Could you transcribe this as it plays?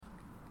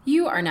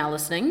You are now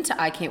listening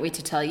to I Can't Wait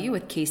to Tell You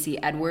with Casey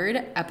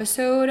Edward,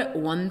 episode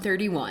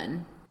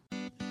 131.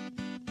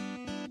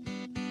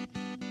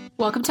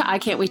 Welcome to I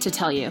Can't Wait to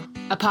Tell You,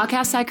 a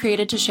podcast I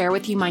created to share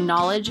with you my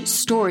knowledge,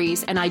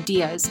 stories, and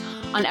ideas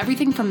on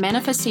everything from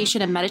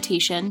manifestation and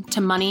meditation to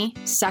money,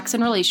 sex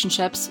and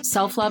relationships,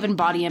 self-love and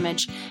body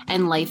image,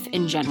 and life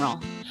in general.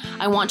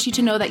 I want you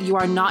to know that you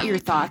are not your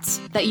thoughts,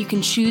 that you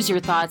can choose your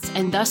thoughts,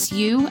 and thus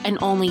you and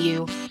only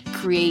you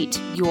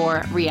create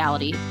your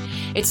reality.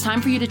 It's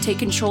time for you to take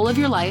control of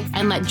your life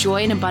and let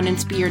joy and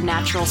abundance be your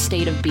natural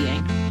state of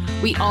being.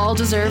 We all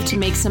deserve to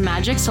make some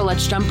magic, so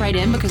let's jump right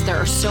in because there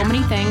are so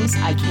many things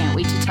I can't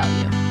wait to tell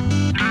you.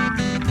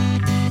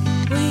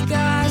 We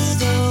got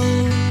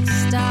soul,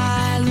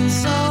 style, and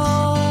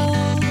soul.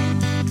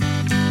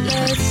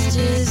 Let's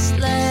just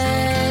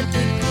let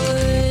the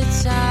good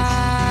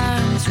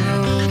times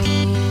roll.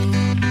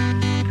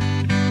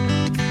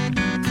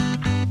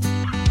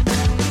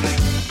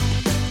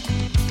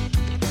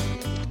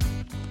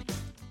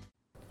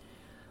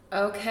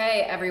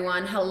 Okay,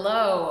 everyone.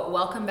 Hello.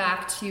 Welcome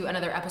back to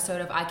another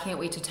episode of I Can't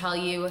Wait to Tell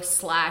You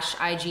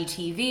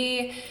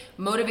 /IGTV,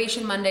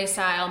 Motivation Monday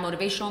style,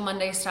 Motivational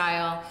Monday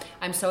style.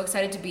 I'm so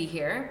excited to be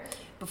here.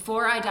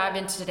 Before I dive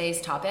into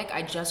today's topic,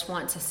 I just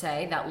want to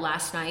say that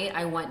last night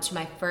I went to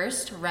my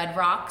first Red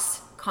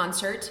Rocks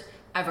concert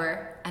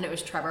ever, and it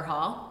was Trevor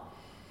Hall.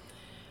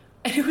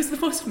 And it was the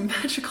most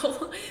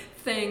magical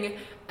thing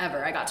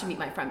ever. I got to meet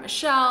my friend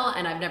Michelle,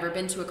 and I've never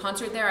been to a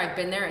concert there. I've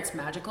been there. It's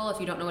magical. If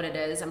you don't know what it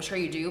is, I'm sure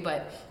you do,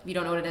 but if you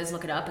don't know what it is,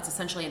 look it up. It's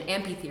essentially an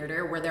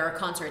amphitheater where there are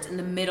concerts in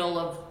the middle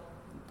of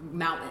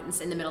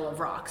mountains, in the middle of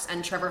rocks.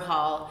 And Trevor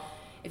Hall,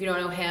 if you don't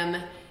know him,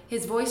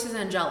 his voice is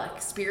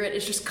angelic. Spirit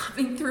is just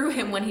coming through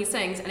him when he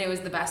sings, and it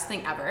was the best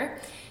thing ever.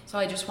 So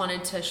I just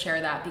wanted to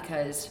share that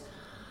because,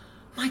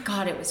 my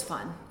God, it was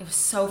fun. It was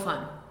so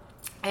fun.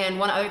 And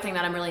one other thing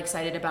that I'm really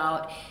excited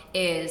about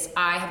is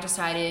I have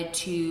decided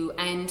to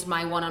end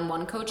my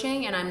one-on-one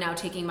coaching, and I'm now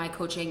taking my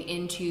coaching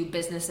into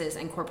businesses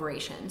and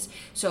corporations.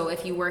 So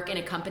if you work in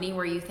a company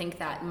where you think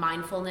that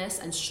mindfulness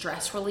and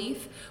stress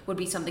relief would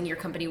be something your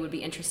company would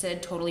be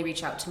interested, totally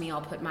reach out to me.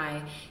 I'll put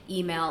my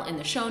email in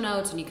the show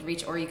notes, and you can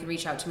reach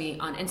out to me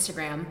on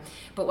Instagram.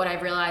 But what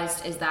I've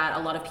realized is that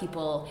a lot of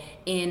people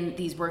in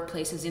these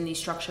workplaces, in these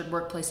structured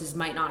workplaces,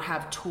 might not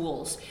have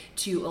tools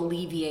to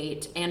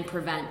alleviate and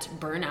prevent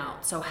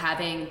burnout. So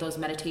having those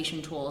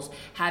meditation tools,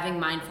 having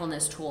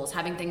mindfulness tools,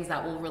 having things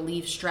that will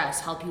relieve stress,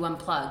 help you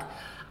unplug.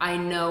 I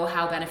know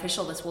how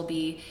beneficial this will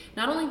be,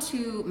 not only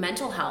to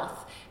mental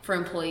health for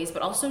employees,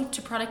 but also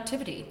to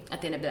productivity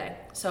at the end of the day.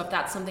 So if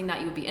that's something that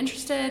you would be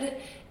interested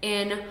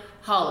in,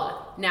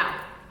 holla. Now,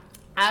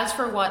 as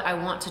for what I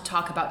want to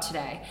talk about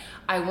today,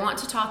 I want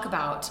to talk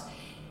about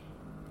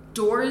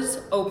doors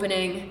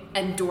opening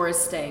and doors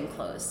staying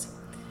closed.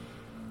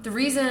 The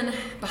reason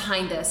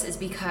behind this is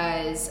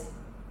because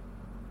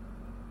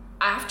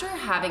after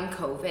having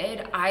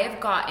COVID, I have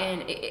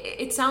gotten,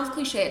 it sounds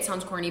cliche, it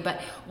sounds corny, but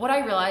what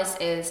I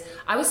realized is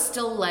I was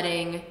still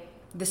letting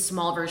the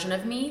small version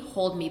of me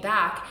hold me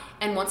back.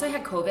 And once I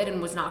had COVID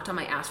and was knocked on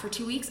my ass for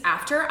 2 weeks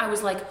after, I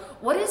was like,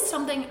 what is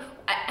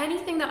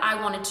anything that I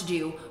wanted to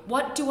do?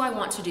 What do I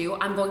want to do?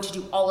 I'm going to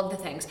do all of the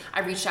things.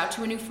 I reached out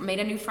to made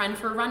a new friend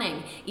for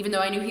running, even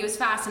though I knew he was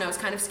fast and I was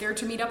kind of scared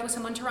to meet up with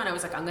someone to run. I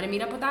was like, I'm going to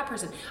meet up with that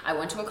person. I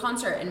went to a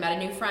concert and met a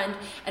new friend,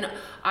 and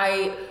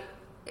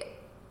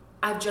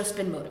I've just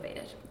been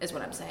motivated, is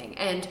what I'm saying.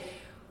 And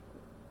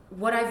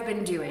what I've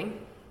been doing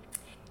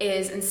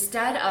is,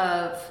 instead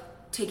of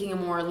taking a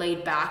more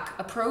laid back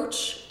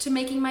approach to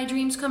making my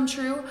dreams come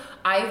true,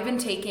 I've been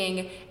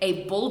taking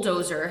a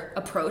bulldozer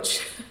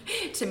approach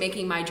to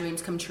making my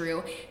dreams come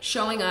true,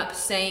 showing up,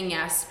 saying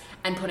yes,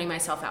 and putting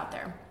myself out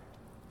there.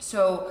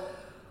 So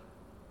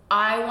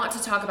I want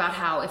to talk about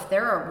how if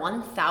there are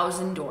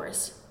 1,000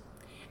 doors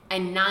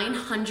and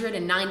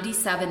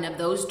 997 of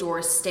those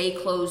doors stay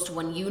closed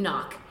when you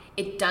knock,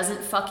 it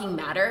doesn't fucking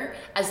matter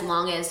as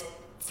long as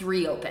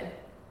 3 open,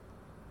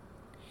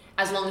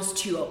 as long as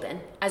 2 open,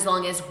 as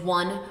long as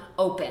 1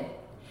 open.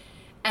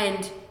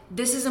 And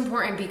this is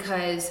important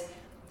because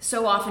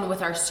so often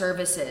with our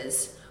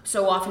services,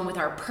 so often with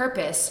our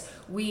purpose,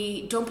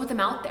 we don't put them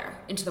out there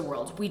into the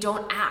world. We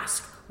don't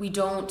ask. We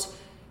don't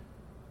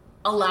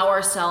allow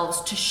ourselves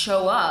to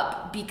show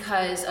up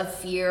because of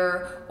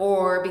fear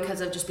or because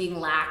of just being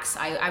lax.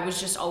 I was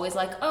just always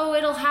like, oh,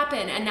 it'll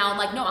happen. And now I'm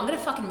like, no, I'm gonna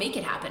fucking make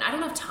it happen. I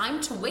don't have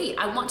time to wait.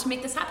 I want to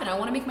make this happen. I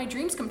want to make my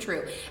dreams come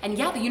true. And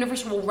yeah, the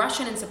universe will rush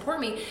in and support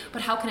me,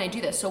 but how can I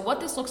do this? So what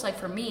this looks like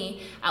for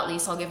me, at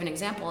least I'll give an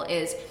example,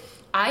 is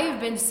I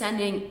have been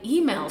sending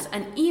emails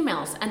and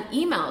emails and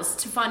emails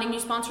to finding new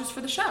sponsors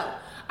for the show.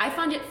 I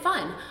find it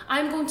fun.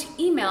 I'm going to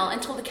email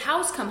until the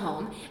cows come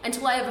home,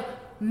 until I have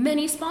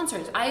many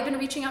sponsors. I have been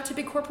reaching out to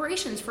big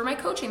corporations for my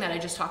coaching that I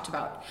just talked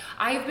about.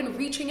 I have been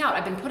reaching out.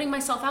 I've been putting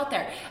myself out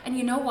there. And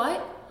you know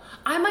what?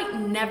 I might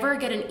never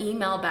get an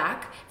email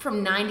back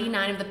from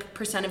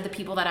 99% of the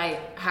people that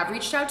I have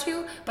reached out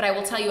to, but I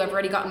will tell you I've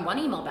already gotten 1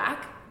 email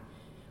back,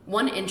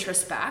 1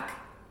 interest back,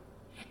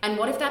 And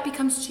what if that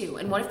becomes 2?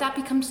 And what if that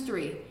becomes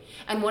 3?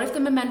 And what if the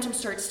momentum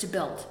starts to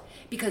build?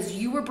 Because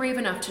you were brave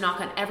enough to knock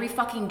on every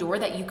fucking door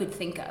that you could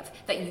think of,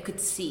 that you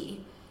could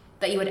see,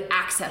 that you had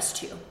access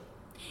to.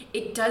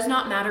 It does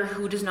not matter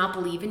who does not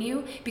believe in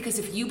you, because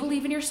if you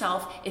believe in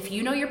yourself, if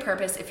you know your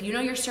purpose, if you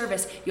know your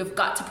service, you've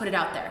got to put it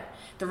out there.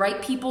 The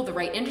right people, the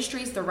right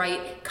industries, the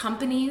right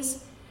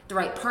companies, the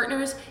right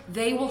partners,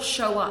 they will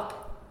show up.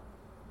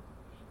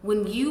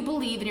 When you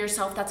believe in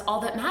yourself, that's all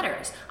that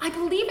matters. I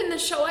believe in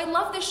this show. I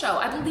love this show.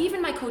 I believe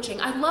in my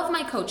coaching. I love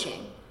my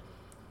coaching.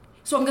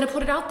 So I'm going to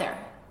put it out there.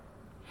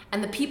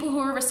 And the people who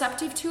are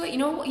receptive to it, you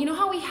know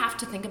how we have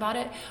to think about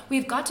it?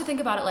 We've got to think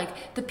about it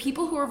like the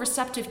people who are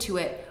receptive to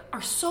it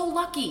are so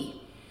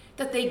lucky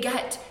that they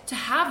get to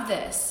have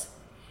this.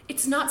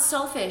 It's not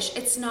selfish.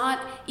 It's not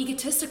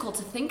egotistical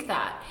to think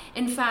that.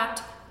 In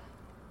fact,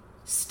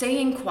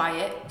 staying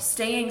quiet,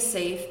 staying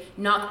safe,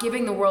 not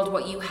giving the world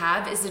what you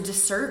have is a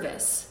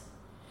disservice.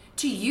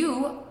 To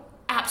you,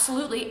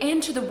 absolutely,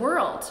 and to the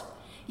world.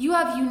 You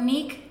have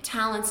unique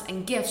talents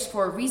and gifts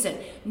for a reason.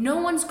 No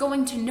one's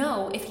going to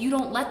know if you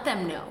don't let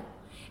them know,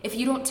 if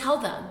you don't tell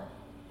them,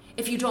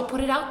 if you don't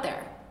put it out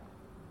there.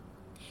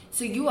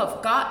 So you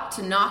have got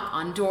to knock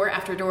on door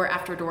after door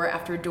after door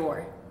after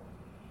door.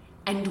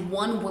 And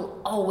one will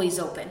always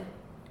open.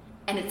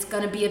 And it's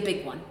going to be a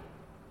big one.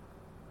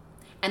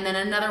 And then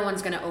another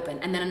one's going to open,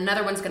 and then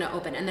another one's going to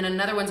open, and then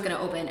another one's going to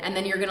open, and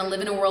then you're going to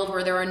live in a world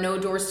where there are no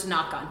doors to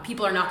knock on.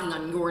 People are knocking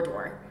on your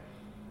door.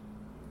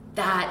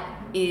 That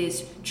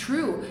is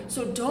true.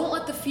 So don't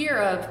let the fear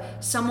of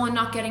someone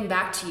not getting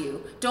back to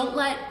you, don't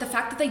let the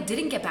fact that they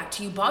didn't get back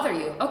to you bother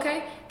you.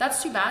 Okay,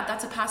 that's too bad.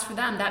 That's a pass for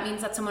them. That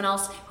means that someone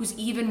else who's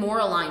even more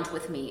aligned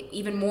with me,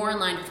 even more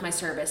aligned with my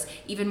service,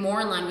 even more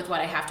in line with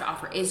what I have to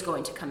offer is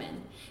going to come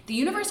in. The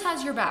universe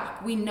has your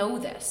back. We know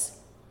this.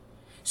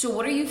 So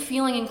what are you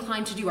feeling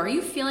inclined to do? Are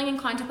you feeling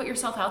inclined to put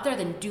yourself out there?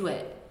 Then do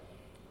it.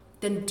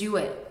 Then do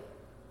it.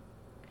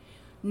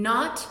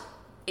 Not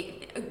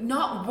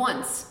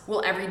once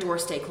will every door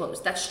stay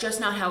closed. That's just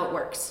not how it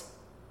works.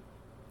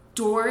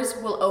 Doors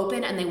will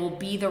open and they will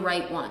be the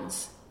right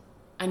ones.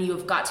 And you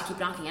have got to keep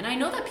knocking. And I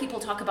know that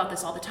people talk about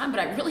this all the time, but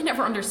I really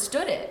never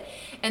understood it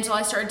until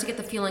I started to get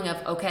the feeling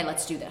of, okay,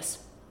 let's do this.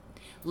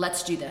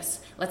 Let's do this.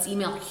 Let's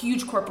email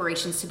huge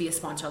corporations to be a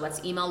sponsor.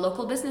 Let's email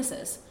local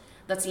businesses.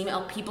 Let's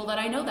email people that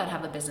I know that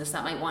have a business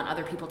that might want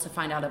other people to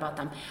find out about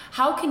them.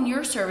 How can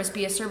your service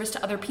be a service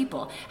to other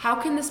people? How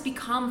can this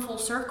become full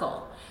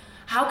circle?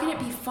 How can it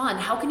be fun?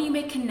 How can you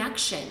make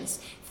connections?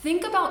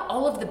 Think about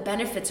all of the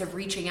benefits of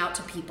reaching out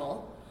to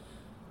people,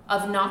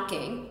 of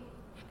knocking,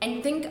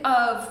 and think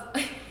of,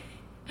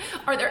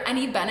 are there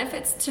any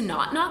benefits to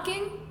not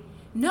knocking?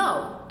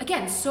 No.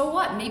 Again, so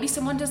what? Maybe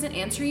someone doesn't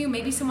answer you.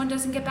 Maybe someone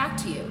doesn't get back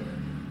to you.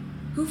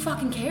 Who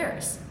fucking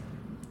cares?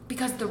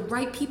 Because the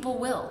right people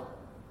will.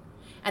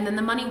 And then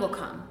the money will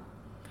come.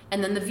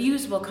 And then the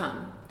views will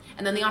come.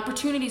 And then the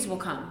opportunities will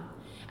come.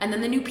 And then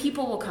the new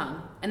people will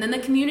come. And then the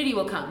community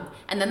will come.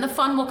 And then the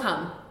fun will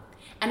come.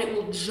 And it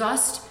will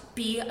just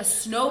be a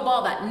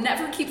snowball that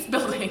never keeps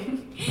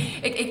building.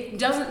 It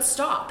doesn't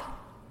stop.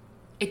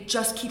 It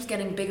just keeps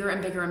getting bigger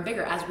and bigger and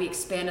bigger as we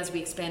expand, as we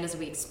expand, as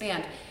we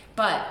expand.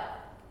 But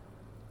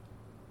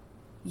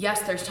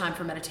yes, there's time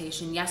for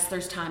meditation. Yes,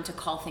 there's time to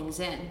call things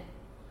in.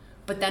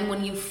 But then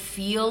when you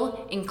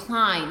feel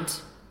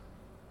inclined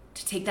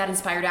to take that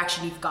inspired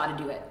action, you've got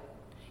to do it.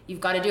 You've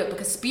got to do it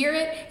because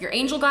spirit, your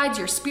angel guides,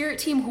 your spirit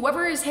team,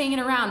 whoever is hanging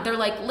around, they're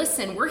like,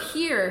 listen, we're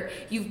here.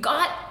 You've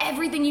got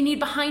everything you need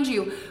behind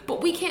you, but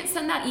we can't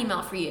send that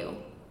email for you.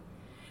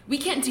 We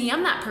can't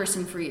DM that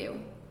person for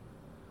you.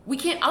 We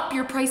can't up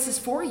your prices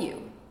for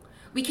you.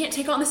 We can't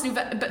take on this new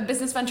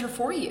business venture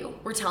for you.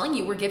 We're telling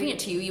you, we're giving it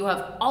to you. You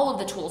have all of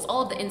the tools,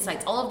 all of the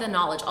insights, all of the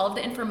knowledge, all of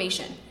the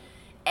information,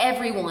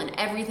 everyone,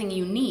 everything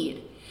you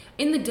need.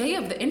 In the day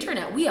of the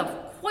internet, we have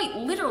quite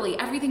literally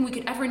everything we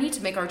could ever need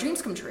to make our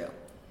dreams come true.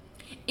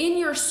 In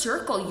your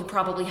circle, you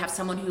probably have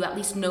someone who at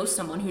least knows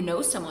someone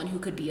who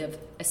could be of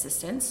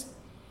assistance.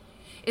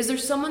 Is there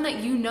someone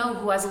that you know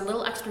who has a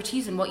little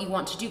expertise in what you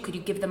want to do? Could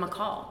you give them a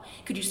call?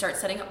 Could you start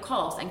setting up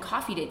calls and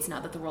coffee dates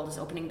now that the world is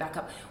opening back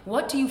up?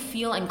 What do you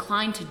feel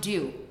inclined to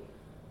do?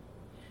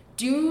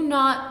 Do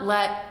not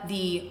let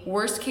the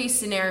worst case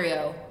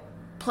scenario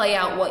play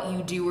out what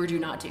you do or do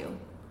not do.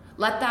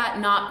 Let that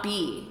not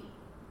be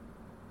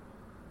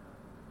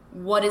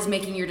what is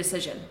making your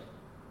decision,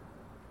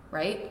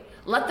 right?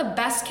 Let the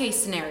best case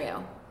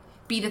scenario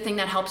be the thing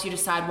that helps you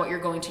decide what you're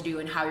going to do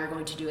and how you're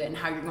going to do it and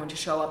how you're going to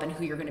show up and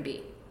who you're going to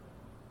be.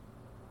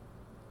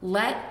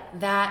 Let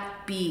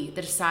that be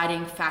the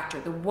deciding factor.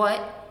 The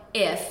what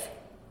if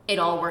it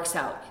all works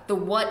out. The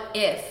what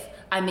if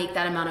I make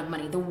that amount of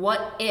money. The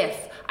what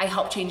if I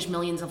help change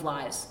millions of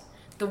lives.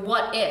 The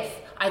what if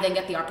I then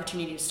get the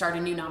opportunity to start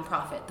a new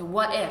nonprofit. The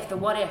what if, the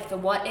what if, the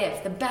what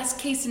if. The best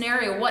case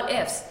scenario what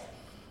ifs.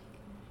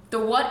 The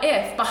what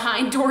if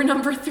behind door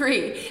number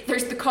 3,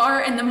 there's the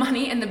car and the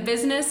money and the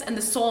business and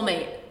the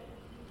soulmate.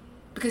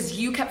 Because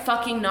you kept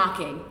fucking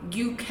knocking.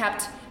 You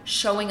kept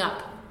showing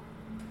up.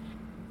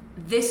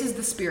 This is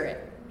the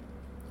spirit.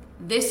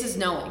 This is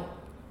knowing.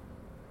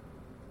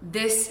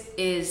 This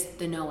is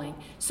the knowing.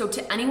 So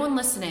to anyone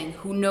listening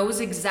who knows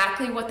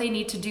exactly what they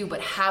need to do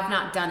but have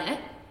not done it,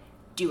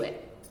 do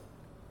it.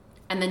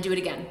 And then do it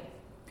again.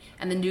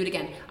 And then do it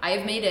again. I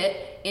have made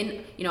it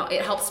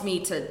it helps me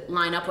to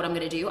line up what I'm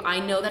gonna do. I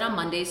know that on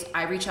Mondays,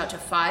 I reach out to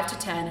 5 to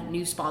 10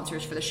 new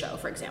sponsors for the show,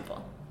 for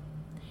example.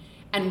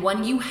 And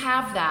when you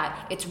have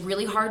that, it's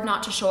really hard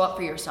not to show up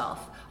for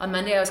yourself. On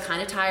Monday, I was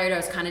kind of tired. I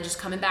was kind of just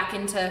coming back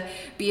into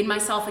being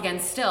myself again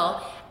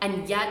still.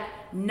 And yet,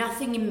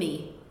 nothing in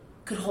me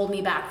could hold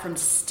me back from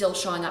still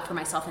showing up for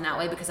myself in that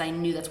way because I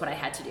knew that's what I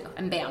had to do.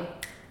 And bam,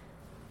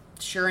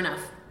 sure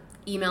enough,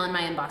 email in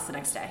my inbox the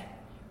next day,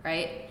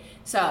 right?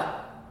 So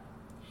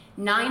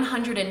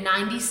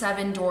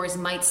 997 doors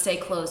might stay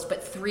closed,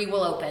 but 3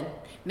 will open.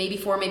 Maybe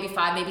 4, maybe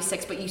 5, maybe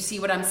 6, but you see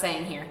what I'm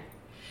saying here.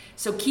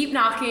 So keep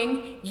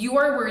knocking. You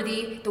are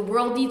worthy. The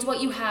world needs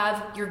what you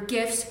have, your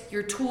gifts,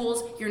 your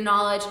tools, your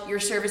knowledge, your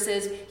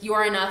services. You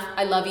are enough.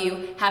 I love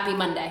you. Happy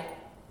Monday.